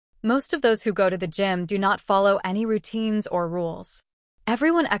Most of those who go to the gym do not follow any routines or rules.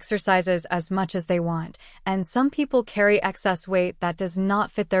 Everyone exercises as much as they want, and some people carry excess weight that does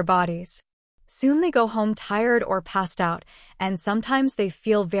not fit their bodies. Soon they go home tired or passed out, and sometimes they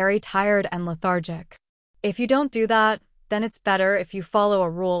feel very tired and lethargic. If you don't do that, then it's better if you follow a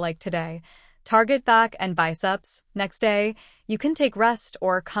rule like today. Target back and biceps. Next day, you can take rest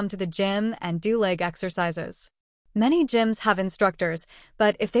or come to the gym and do leg exercises. Many gyms have instructors,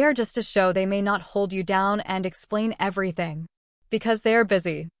 but if they are just a show, they may not hold you down and explain everything, because they are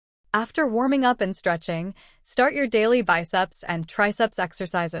busy. After warming up and stretching, start your daily biceps and triceps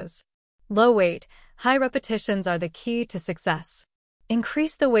exercises. Low weight, high repetitions are the key to success.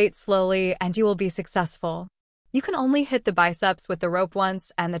 Increase the weight slowly and you will be successful. You can only hit the biceps with the rope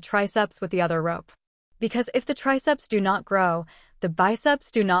once and the triceps with the other rope. Because if the triceps do not grow, the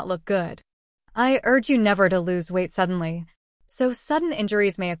biceps do not look good. I urge you never to lose weight suddenly. So sudden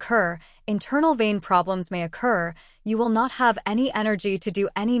injuries may occur, internal vein problems may occur, you will not have any energy to do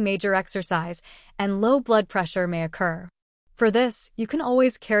any major exercise, and low blood pressure may occur. For this, you can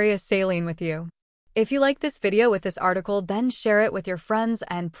always carry a saline with you. If you like this video with this article, then share it with your friends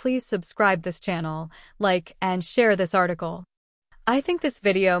and please subscribe this channel, like and share this article. I think this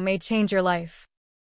video may change your life.